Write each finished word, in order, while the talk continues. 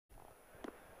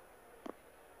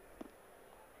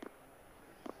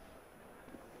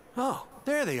Oh,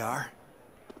 there they are.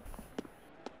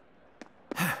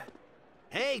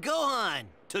 Hey, Gohan!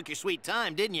 Took your sweet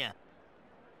time, didn't you?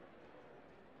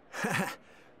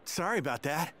 Sorry about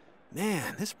that.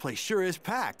 Man, this place sure is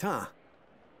packed, huh?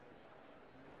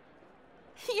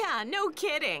 Yeah, no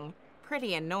kidding.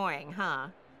 Pretty annoying, huh?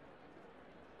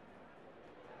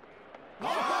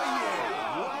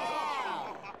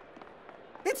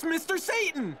 It's Mr.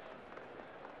 Satan!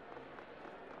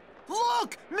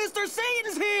 Look! Mr.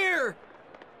 Satan's here!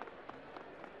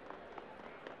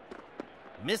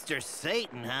 Mr.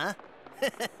 Satan, huh?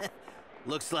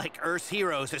 Looks like Earth's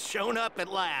heroes has shown up at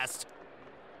last.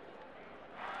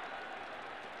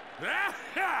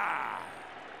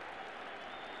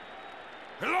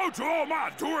 Hello to all my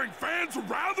adoring fans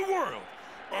around the world.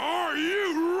 Are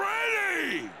you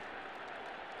ready?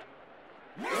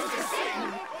 Mr.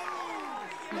 Satan!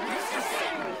 Mr.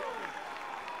 Satan!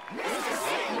 Mr.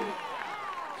 Satan!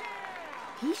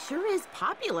 He sure is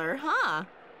popular, huh?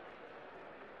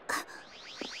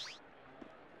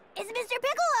 It's Mr.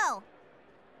 Piccolo!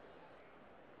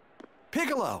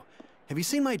 Piccolo! Have you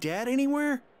seen my dad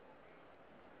anywhere?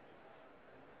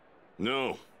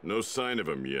 No, no sign of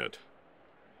him yet.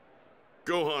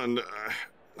 Gohan,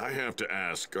 I have to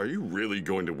ask, are you really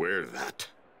going to wear that?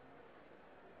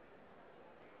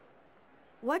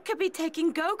 What could be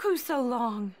taking Goku so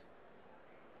long?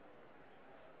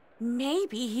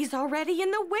 Maybe he's already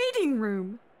in the waiting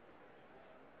room.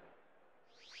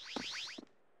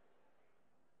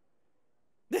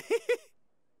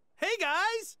 Hey,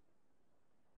 guys!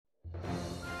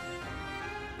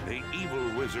 The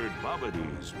evil wizard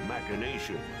Babidi's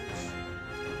machinations.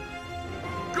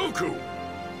 Goku!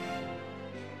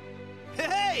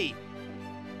 Hey!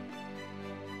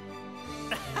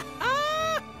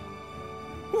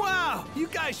 Wow, you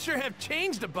guys sure have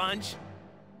changed a bunch.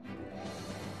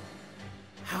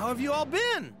 How have you all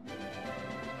been?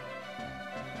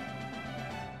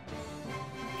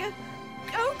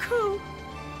 Goku!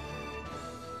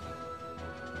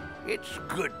 It's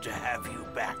good to have you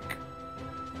back.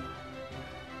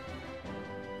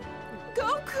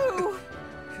 Goku!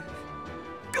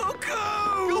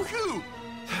 Goku! Goku!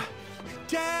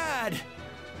 Dad!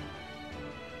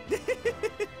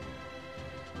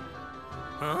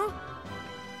 Huh?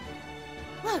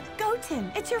 Look,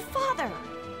 Goten, it's your father.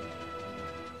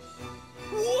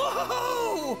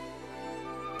 Whoa!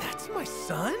 That's my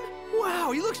son?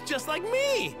 Wow, he looks just like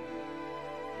me!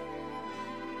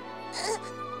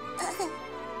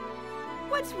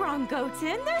 What's wrong,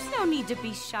 Goten? There's no need to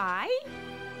be shy.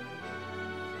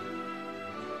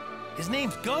 His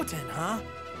name's Goten, huh?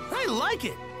 I like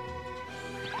it!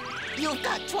 You've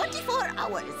got 24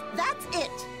 hours. That's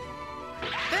it.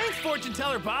 Thanks, fortune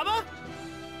teller Baba!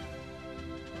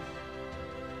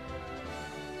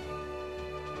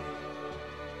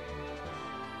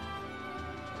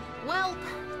 Well,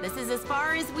 this is as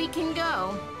far as we can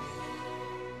go.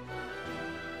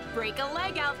 Break a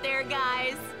leg out there,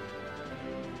 guys.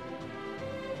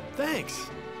 Thanks.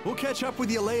 We'll catch up with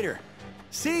you later.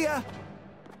 See ya!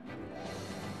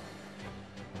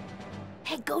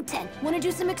 Hey, Goten, want to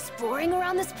do some exploring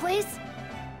around this place?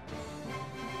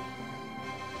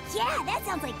 Yeah, that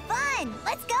sounds like fun!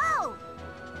 Let's go!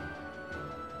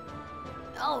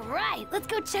 All right, let's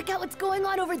go check out what's going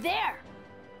on over there.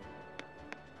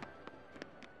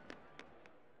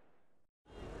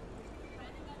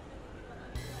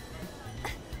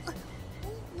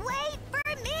 Wait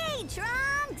for me,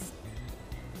 Trunks!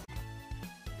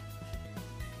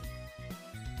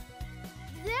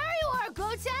 There you are,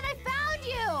 Goten! I found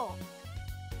you!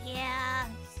 Yeah,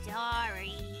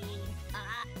 sorry.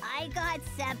 I got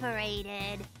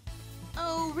separated.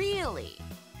 Oh, really?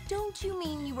 Don't you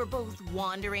mean you were both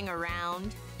wandering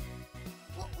around?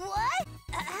 What?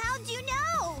 How'd you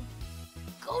know?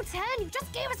 Goten, you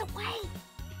just gave us away!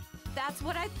 That's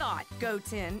what I thought,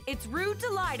 Goten. It's rude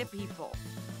to lie to people.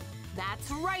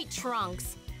 That's right,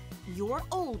 Trunks. You're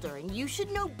older and you should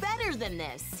know better than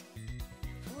this.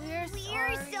 We're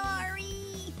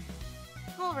sorry.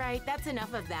 All right, that's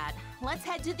enough of that. Let's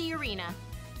head to the arena.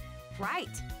 Right.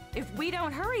 If we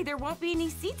don't hurry, there won't be any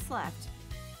seats left.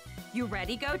 You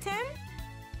ready, Goten?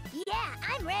 Yeah,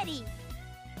 I'm ready.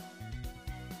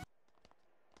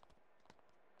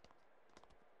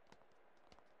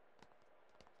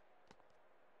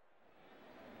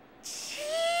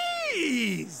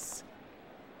 Jeez!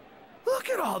 Look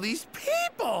at all these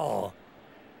people!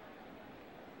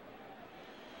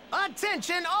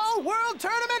 Attention all World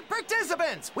Tournament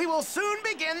participants! We will soon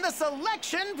begin the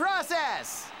selection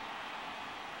process!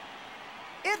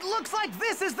 It looks like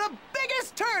this is the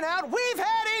biggest turnout we've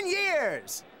had in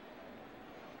years!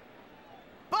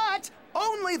 But But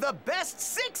only the best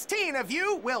 16 of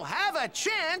you will have a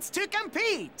chance to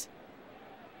compete.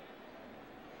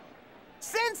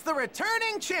 Since the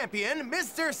returning champion,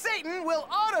 Mr. Satan, will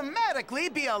automatically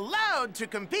be allowed to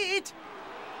compete,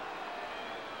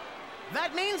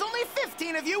 that means only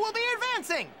 15 of you will be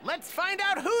advancing. Let's find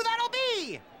out who that'll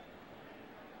be.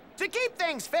 To keep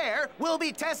things fair, we'll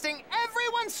be testing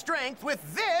everyone's strength with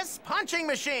this punching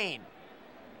machine.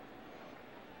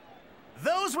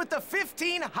 Those with the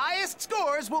 15 highest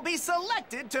scores will be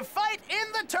selected to fight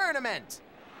in the tournament.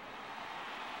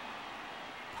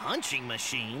 Punching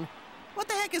machine? What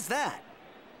the heck is that?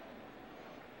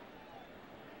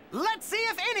 Let's see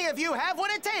if any of you have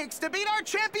what it takes to beat our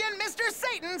champion, Mr.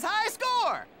 Satan's high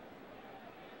score.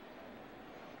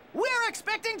 We're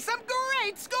expecting some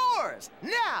great scores.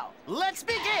 Now, let's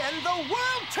begin the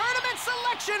World Tournament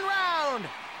Selection Round.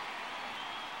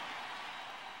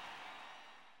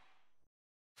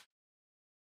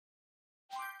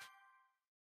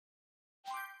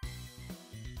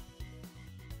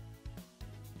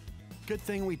 Good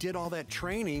thing we did all that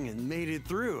training and made it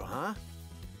through, huh?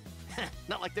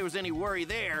 Not like there was any worry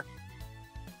there.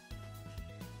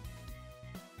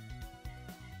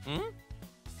 Hmm?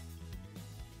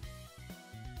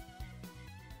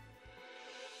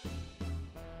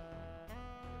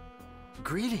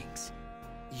 Greetings.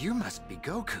 You must be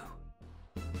Goku.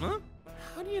 Huh?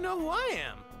 How do you know who I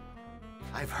am?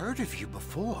 I've heard of you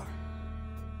before.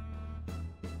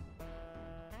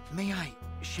 May I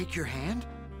shake your hand?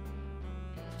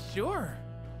 Sure.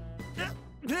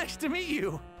 Nice to meet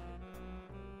you.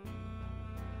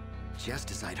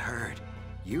 Just as I'd heard,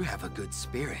 you have a good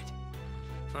spirit.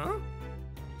 Huh?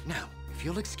 Now, if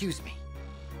you'll excuse me.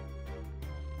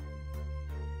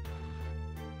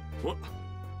 What?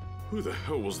 Who the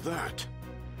hell was that?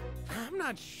 I'm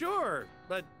not sure,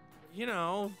 but, you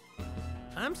know,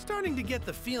 I'm starting to get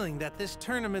the feeling that this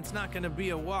tournament's not gonna be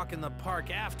a walk in the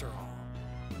park after all.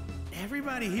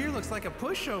 Everybody here looks like a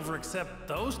pushover except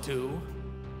those two.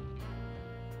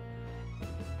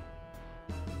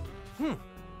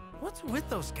 What's with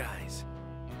those guys?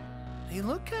 They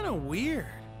look kind of weird.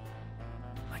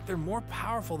 Like they're more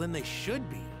powerful than they should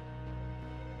be.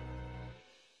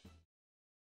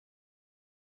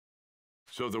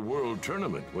 So the World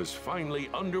Tournament was finally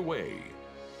underway.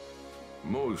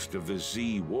 Most of the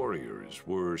Z Warriors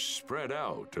were spread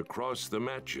out across the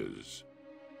matches.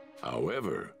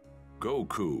 However,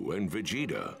 Goku and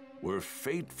Vegeta were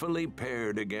fatefully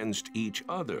paired against each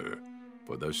other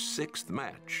for the 6th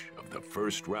match of the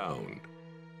first round.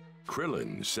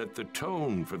 Krillin set the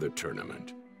tone for the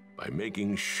tournament by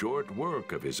making short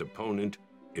work of his opponent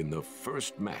in the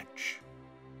first match.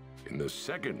 In the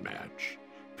second match,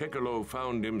 Piccolo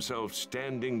found himself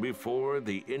standing before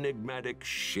the enigmatic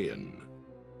Shin.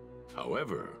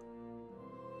 However...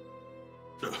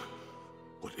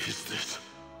 What is this?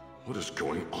 What is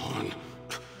going on?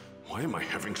 Why am I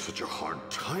having such a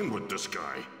hard time with this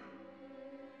guy?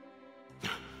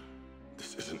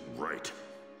 This isn't right.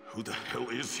 Who the hell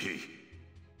is he?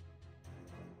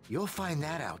 You'll find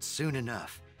that out soon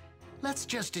enough. Let's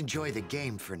just enjoy the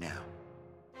game for now.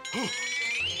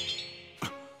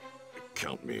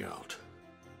 Count me out.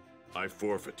 I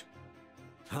forfeit.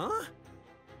 Huh?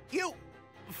 You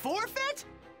forfeit?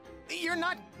 You're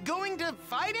not going to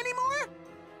fight anymore?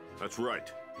 That's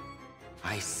right.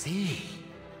 I see.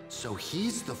 So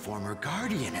he's the former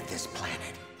guardian of this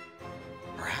planet.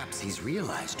 Perhaps he's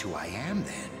realized who I am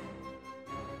then.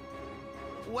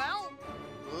 Well,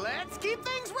 let's keep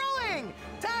things rolling!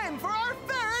 Time for our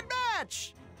third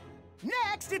match!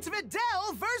 Next, it's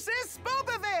Videl versus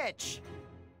Spopovich!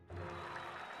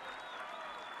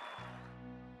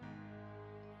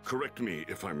 Correct me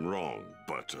if I'm wrong,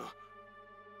 but,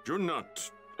 you're not,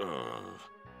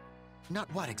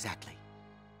 Not what exactly?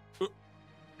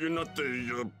 You're not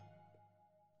the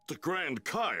Grand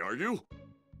Kai, are you?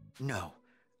 No,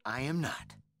 I am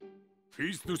not.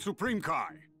 He's the Supreme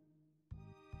Kai.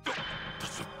 The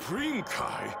Supreme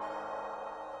Kai?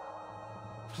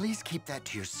 Please keep that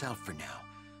to yourself for now.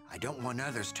 I don't want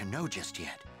others to know just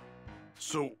yet.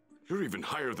 So, you're even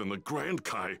higher than the Grand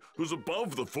Kai, who's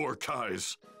above the 4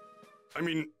 Kais. I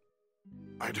mean,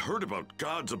 I'd heard about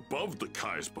gods above the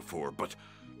Kais before, but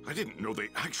I didn't know they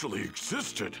actually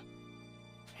existed.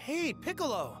 Hey,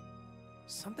 Piccolo!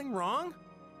 Something wrong?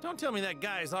 Don't tell me that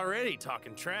guy's already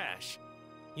talking trash.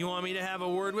 You want me to have a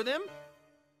word with him?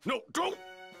 No, don't!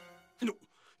 No,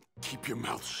 keep your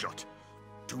mouth shut.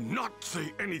 Do not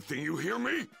say anything, you hear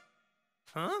me?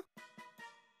 Huh?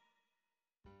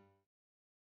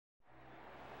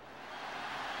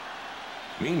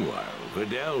 Meanwhile,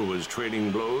 Videl was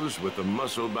trading blows with the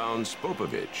muscle-bound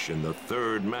Spopovich in the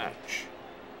third match.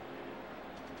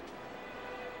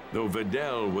 Though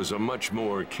Videl was a much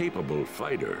more capable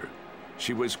fighter,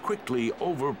 she was quickly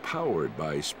overpowered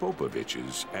by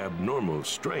Spopovich's abnormal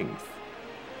strength.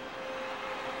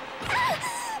 I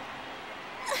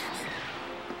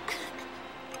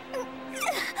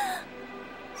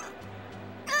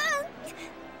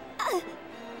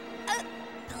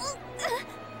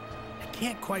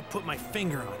can't quite put my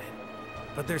finger on it,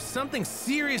 but there's something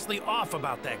seriously off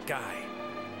about that guy.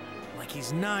 Like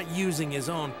he's not using his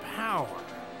own power.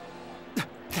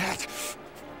 That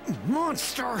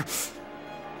monster!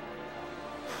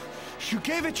 You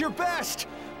gave it your best!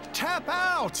 Tap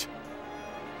out!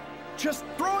 Just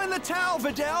throw in the towel,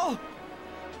 Videl!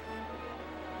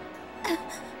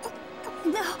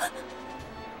 No.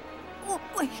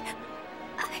 Wait.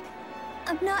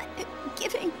 I'm not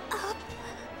giving up.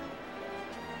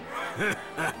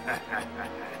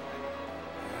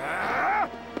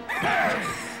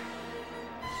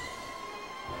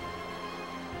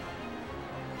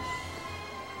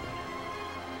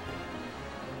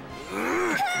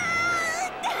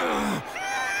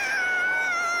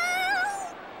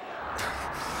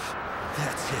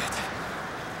 That's it.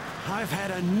 I've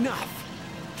had enough.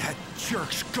 That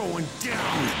jerk's going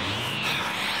down.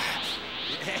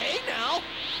 Hey, now!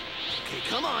 Okay,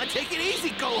 come on, take it easy,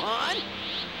 Gohan!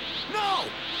 No!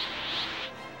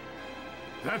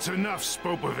 That's enough,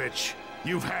 Spopovich.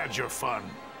 You've had your fun.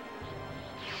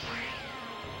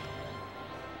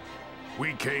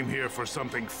 We came here for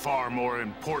something far more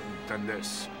important than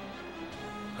this.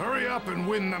 Hurry up and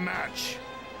win the match.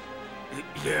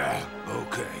 Yeah,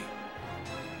 okay.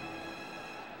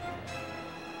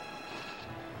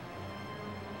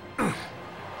 Ring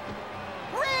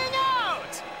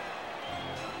out!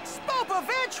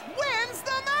 Spopovich wins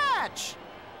the match!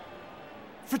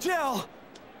 Videl!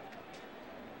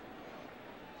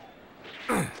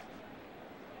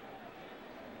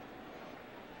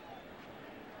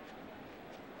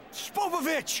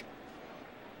 Spopovich!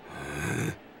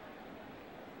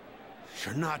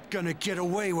 You're not gonna get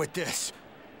away with this.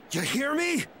 You hear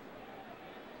me?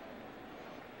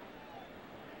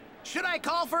 Should I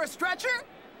call for a stretcher?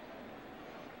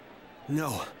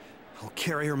 No, I'll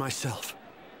carry her myself.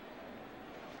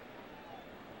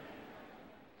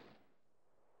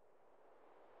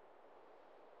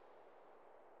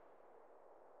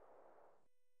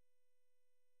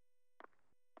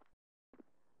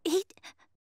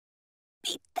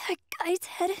 Beat that guy's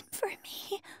head in for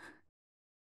me.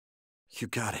 You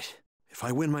got it. If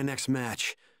I win my next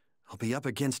match, I'll be up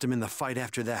against him in the fight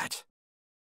after that.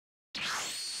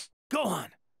 Gohan,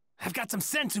 I've got some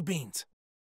senzu beans.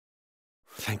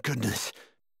 Thank goodness.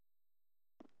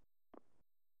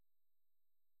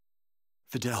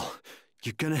 Videl,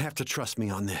 you're gonna have to trust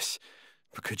me on this.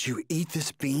 But could you eat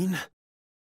this bean?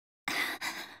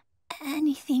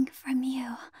 Anything from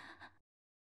you.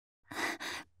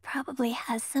 Probably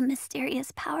has some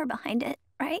mysterious power behind it,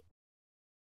 right?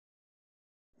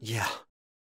 Yeah.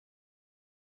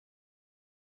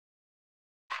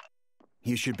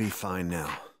 You should be fine now.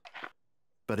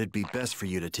 But it'd be best for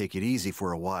you to take it easy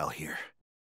for a while here.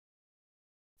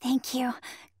 Thank you,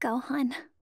 Gohan.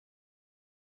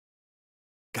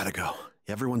 Gotta go.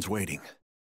 Everyone's waiting.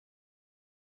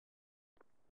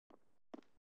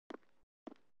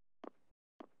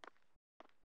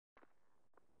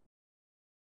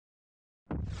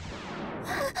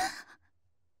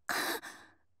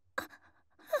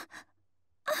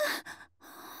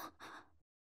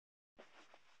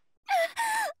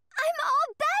 I'm all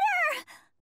better!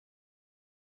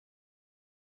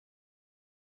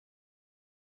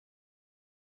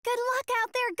 Good luck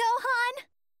out there, Gohan!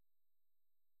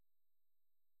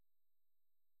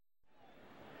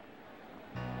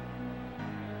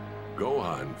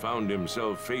 Gohan found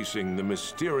himself facing the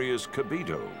mysterious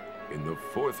Kibito in the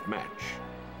fourth match.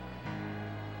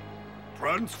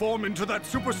 Transform into that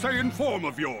Super Saiyan form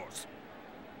of yours.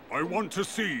 I want to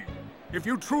see if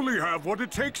you truly have what it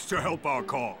takes to help our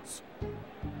cause.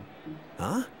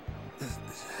 Huh?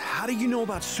 How do you know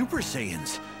about Super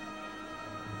Saiyans?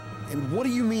 And what do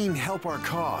you mean, help our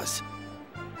cause?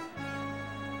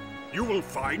 You will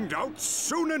find out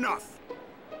soon enough.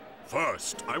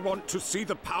 First, I want to see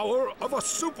the power of a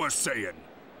Super Saiyan.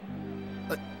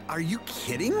 Are you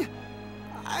kidding?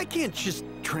 I can't just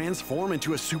transform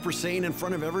into a Super Saiyan in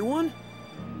front of everyone.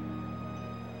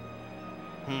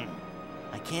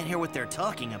 I can't hear what they're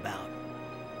talking about.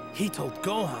 He told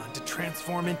Gohan to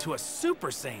transform into a Super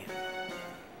Saiyan.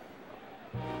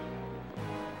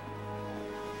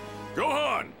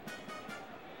 Gohan!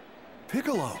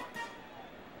 Piccolo!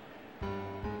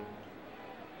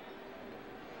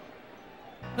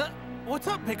 What's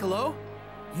up, Piccolo?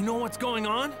 You know what's going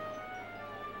on?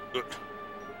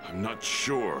 I'm not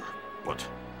sure, but...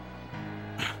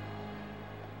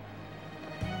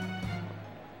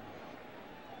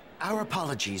 Our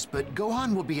apologies, but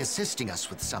Gohan will be assisting us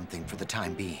with something for the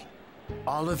time being.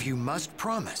 All of you must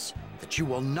promise that you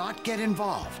will not get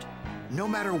involved, no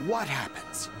matter what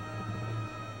happens.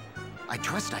 I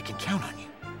trust I can count on you.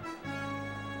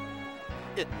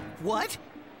 What?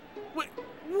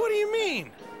 What do you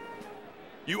mean?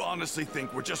 You honestly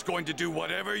think we're just going to do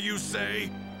whatever you say?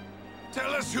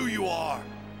 Tell us who you are!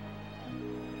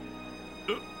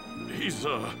 He's,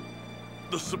 the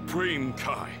Supreme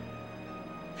Kai.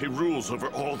 He rules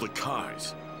over all the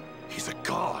Kais. He's a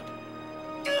god.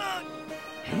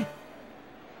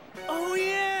 Oh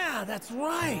yeah, that's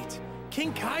right.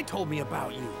 King Kai told me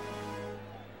about you.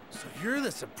 So you're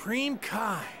the Supreme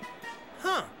Kai.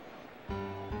 Huh.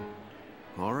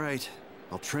 All right,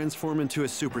 I'll transform into a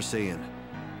Super Saiyan.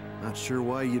 Not sure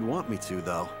why you'd want me to,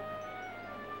 though.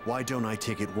 Why don't I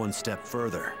take it one step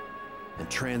further and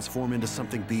transform into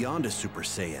something beyond a Super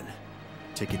Saiyan?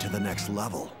 Take it to the next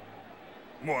level.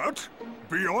 What?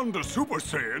 Beyond a Super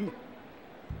Saiyan?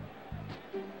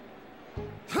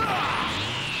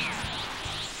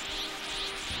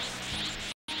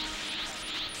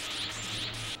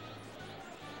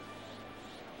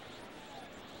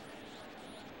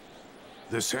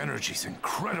 This energy's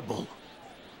incredible.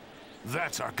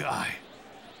 That's our guy.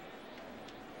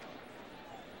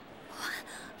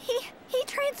 He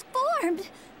transformed!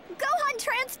 Gohan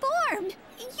transformed!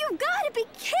 You've got to be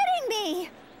kidding me!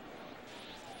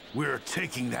 We're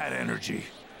taking that energy.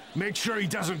 Make sure he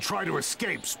doesn't try to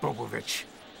escape, Spopovich.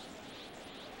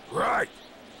 Right!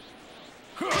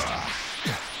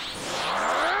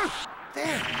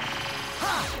 There!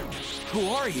 Ha! Who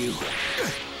are you?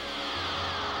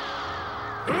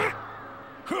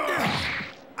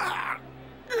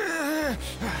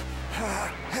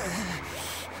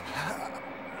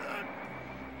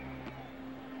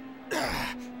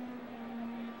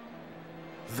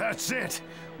 That's it!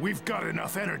 We've got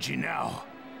enough energy now.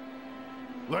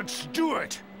 Let's do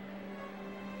it!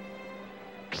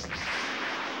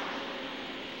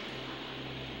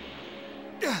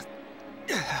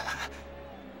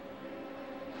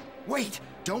 Wait!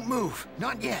 Don't move!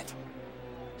 Not yet!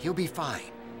 He'll be fine.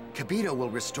 Kibito will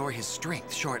restore his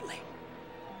strength shortly.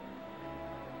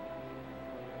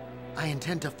 I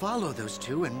intend to follow those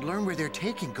two and learn where they're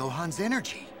taking Gohan's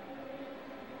energy.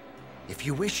 If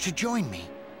you wish to join me,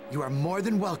 you are more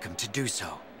than welcome to do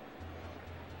so.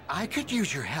 I could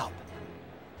use your help.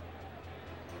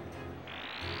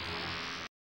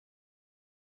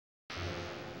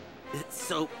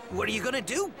 So, what are you gonna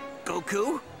do,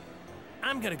 Goku?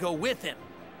 I'm gonna go with him.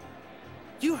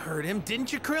 You heard him,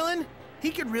 didn't you, Krillin? He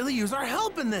could really use our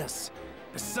help in this.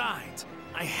 Besides,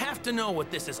 I have to know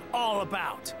what this is all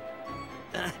about.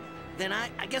 Then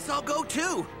I guess I'll go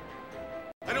too.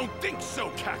 I don't think so,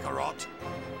 Kakarot!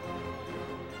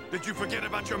 Did you forget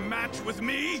about your match with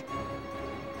me?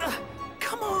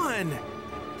 Come on!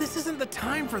 This isn't the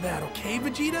time for that, okay,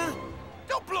 Vegeta?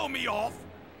 Don't blow me off!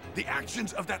 The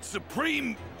actions of that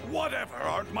supreme whatever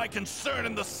aren't my concern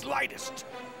in the slightest.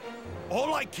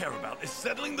 All I care about is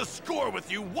settling the score with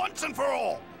you once and for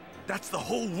all. That's the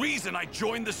whole reason I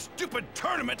joined this stupid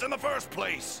tournament in the first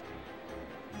place.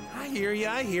 I hear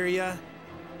ya, I hear ya.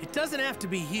 It doesn't have to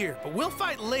be here, but we'll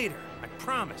fight later. I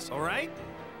promise, all right?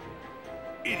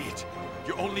 Idiot!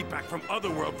 You're only back from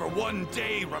Otherworld for one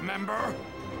day, remember?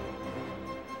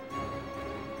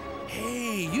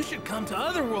 Hey, you should come to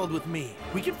Otherworld with me.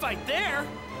 We can fight there.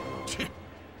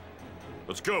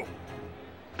 Let's go.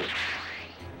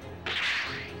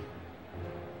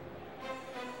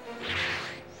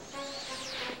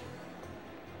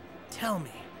 Tell me,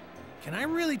 can I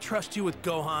really trust you with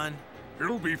Gohan?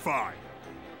 He'll be fine.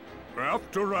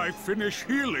 After I finish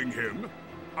healing him,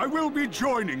 I will be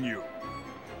joining you.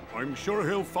 I'm sure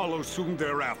he'll follow soon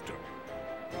thereafter.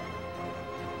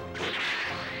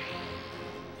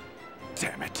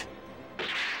 Damn it.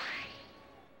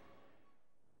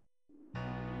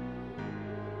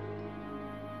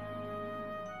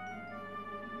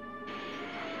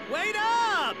 Wait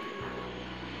up!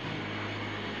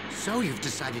 So you've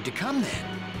decided to come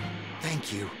then?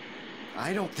 Thank you.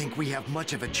 I don't think we have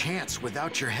much of a chance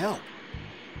without your help.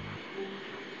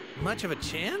 Much of a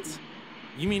chance?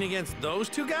 You mean against those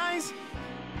two guys?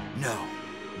 No,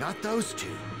 not those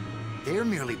two. They're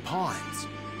merely pawns.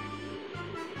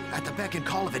 At the beck and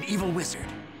call of an evil wizard.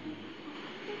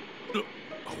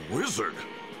 A wizard?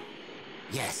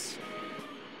 Yes.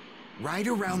 Right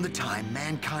around the time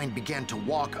mankind began to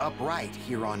walk upright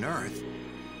here on Earth,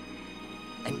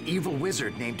 An evil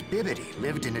wizard named Bibbidi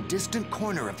lived in a distant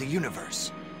corner of the universe.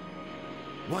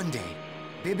 One day,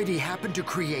 Bibbidi happened to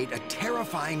create a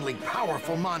terrifyingly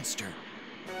powerful monster.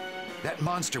 That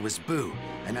monster was Bu,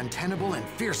 an untenable and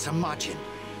fearsome Majin.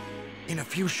 In a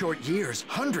few short years,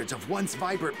 hundreds of once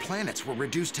vibrant planets were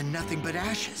reduced to nothing but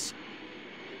ashes.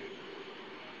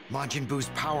 Majin Bu's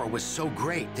power was so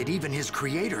great that even his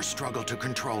creator struggled to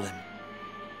control him.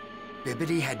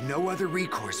 Bibbidi had no other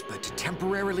recourse but to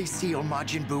temporarily seal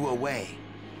Majin Bu away.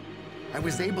 I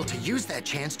was able to use that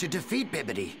chance to defeat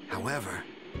Bibbidi. However,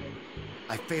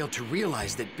 I failed to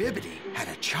realize that Bibbidi had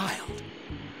a child.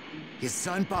 His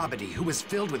son Bobbidi, who was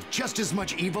filled with just as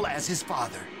much evil as his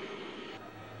father.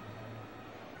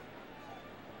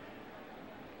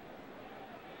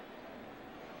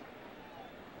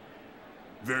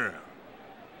 There.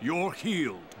 You're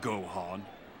healed, Gohan.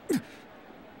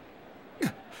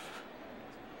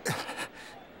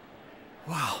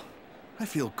 Wow, I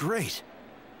feel great.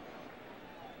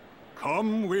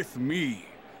 Come with me.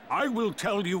 I will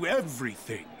tell you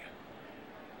everything.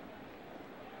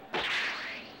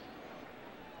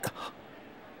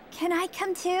 Can I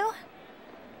come too?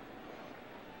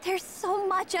 There's so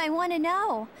much I want to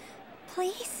know.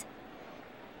 Please?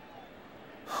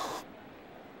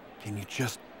 Can you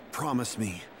just promise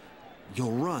me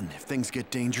you'll run if things get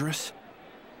dangerous?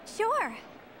 Sure.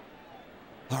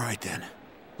 All right then,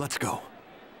 let's go.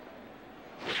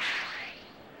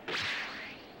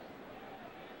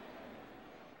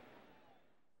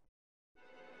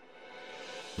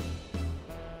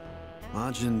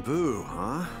 Majin Bu,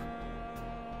 huh?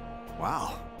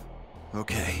 Wow.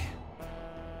 Okay.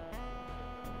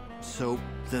 So,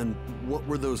 then, what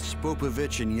were those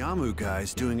Spopovich and Yamu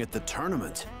guys doing at the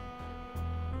tournament?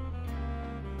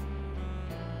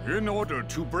 In order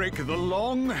to break the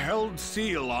long-held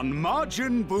seal on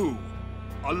Majin Bu,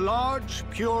 a large,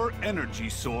 pure energy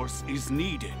source is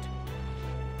needed.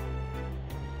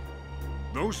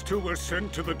 Those two were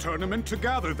sent to the tournament to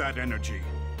gather that energy.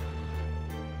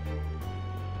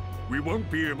 We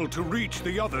won't be able to reach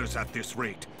the others at this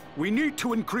rate. We need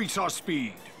to increase our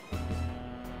speed.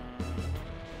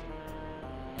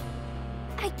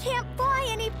 I can't fly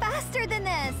any faster than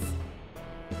this!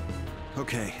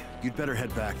 Okay, you'd better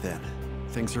head back then.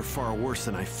 Things are far worse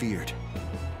than I feared.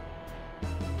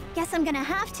 Guess I'm gonna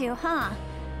have to, huh?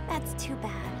 That's too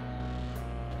bad.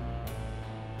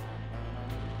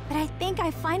 But I think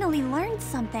I finally learned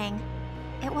something.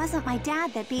 It wasn't my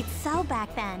dad that beat Cell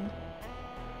back then.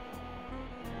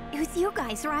 It was you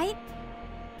guys, right?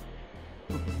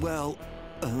 Well,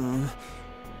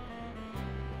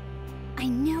 I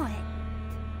knew it.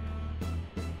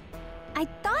 I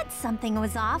thought something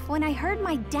was off when I heard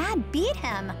my dad beat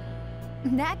him.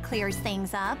 That clears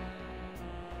things up.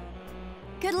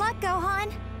 Good luck,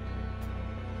 Gohan.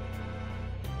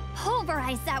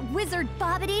 Pulverize that wizard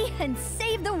Bobbidi and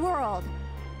save the world.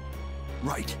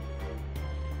 right.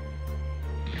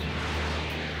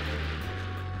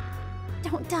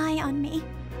 Don't die on me,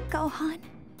 Gohan.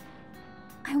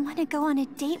 I want to go on a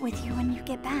date with you when you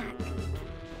get back.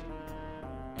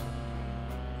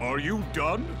 Are you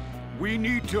done? We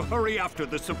need to hurry after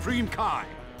the Supreme Kai.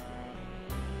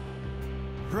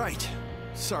 Right.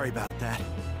 Sorry about that.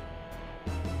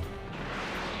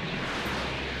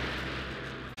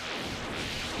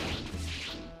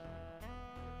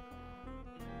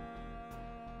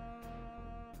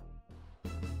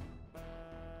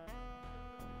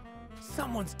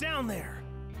 Someone's down there.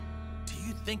 Do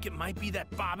you think it might be that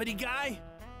Bobbidi guy?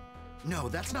 No,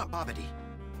 that's not Bobbidi.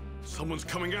 Someone's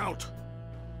coming out.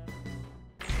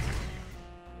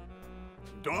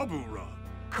 Dabura,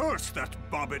 curse that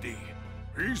Bobbidi.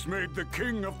 He's made the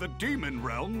king of the demon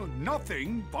realm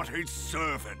nothing but his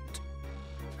servant.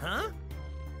 Huh?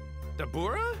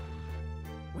 Dabura?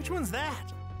 Which one's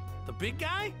that? The big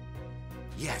guy?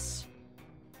 Yes.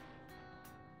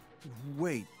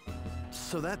 Wait,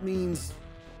 so that means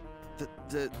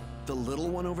the little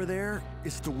one over there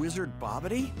is the wizard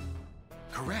Bobbidi?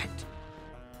 Correct.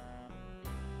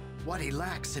 What he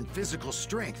lacks in physical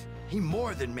strength, he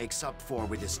more than makes up for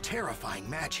with his terrifying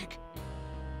magic.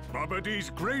 Bobbidi's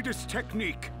greatest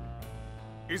technique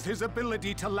is his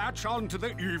ability to latch onto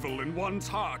the evil in one's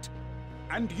heart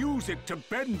and use it to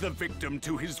bend the victim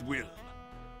to his will.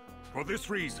 For this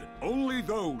reason, only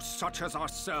those such as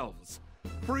ourselves,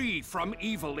 free from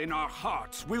evil in our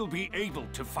hearts, will be able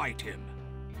to fight him.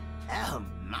 Oh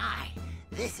my,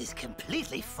 this is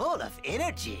completely full of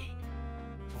energy.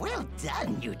 Well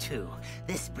done, you two.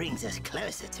 This brings us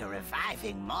closer to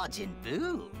reviving Majin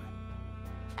Bu.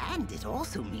 And it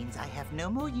also means I have no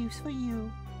more use for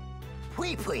you.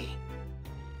 Pui Pui.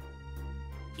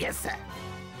 Yes, sir.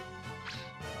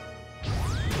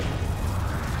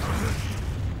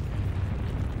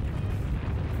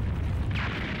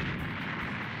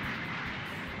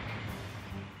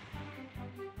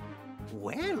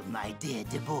 dear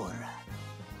Deborah.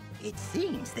 It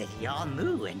seems that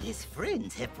Yamu and his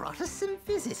friends have brought us some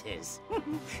visitors,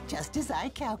 just as I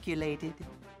calculated.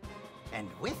 And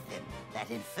with them,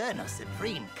 that infernal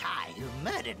Supreme Kai who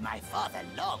murdered my father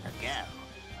long ago.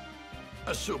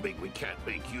 Assuming we can't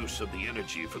make use of the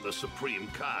energy for the Supreme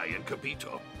Kai and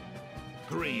Capito,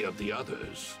 3 of the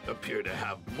others appear to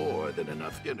have more than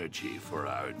enough energy for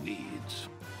our needs.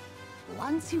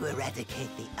 Once you eradicate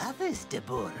the others,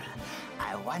 Deborah,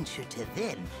 I want you to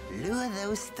then lure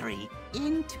those 3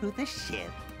 into the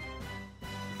ship.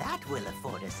 That will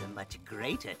afford us a much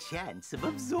greater chance of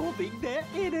absorbing their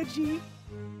energy.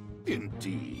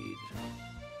 Indeed.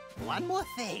 One more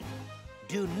thing.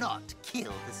 Do not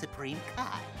kill the Supreme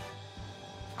Kai.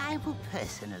 I will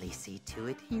personally see to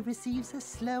it he receives a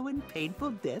slow and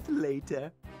painful death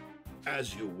later.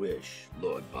 As you wish,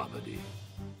 Lord Babidi.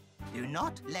 Do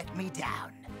not let me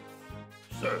down.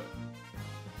 Sir.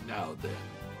 Now then,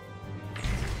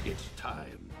 it's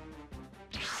time.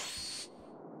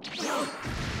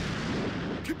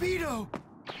 Capito!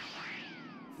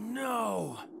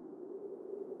 No!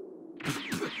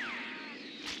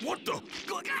 What the?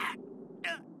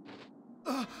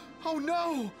 Oh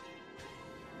no!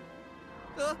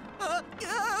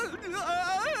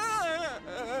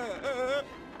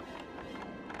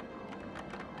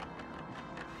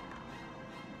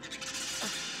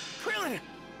 Krillin!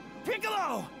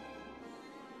 Piccolo!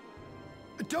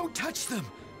 Don't touch them!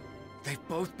 They've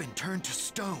both been turned to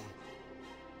stone.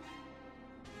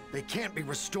 They can't be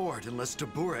restored unless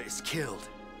Deborah is killed.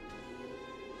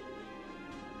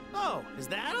 Oh, is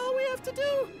that all we have to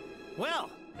do? Well,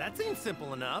 that seems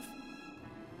simple enough.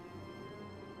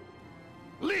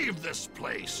 Leave this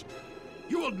place!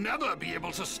 You will never be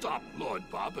able to stop Lord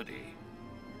Babidi.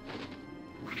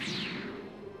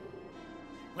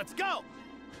 Let's go!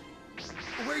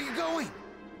 Where are you going?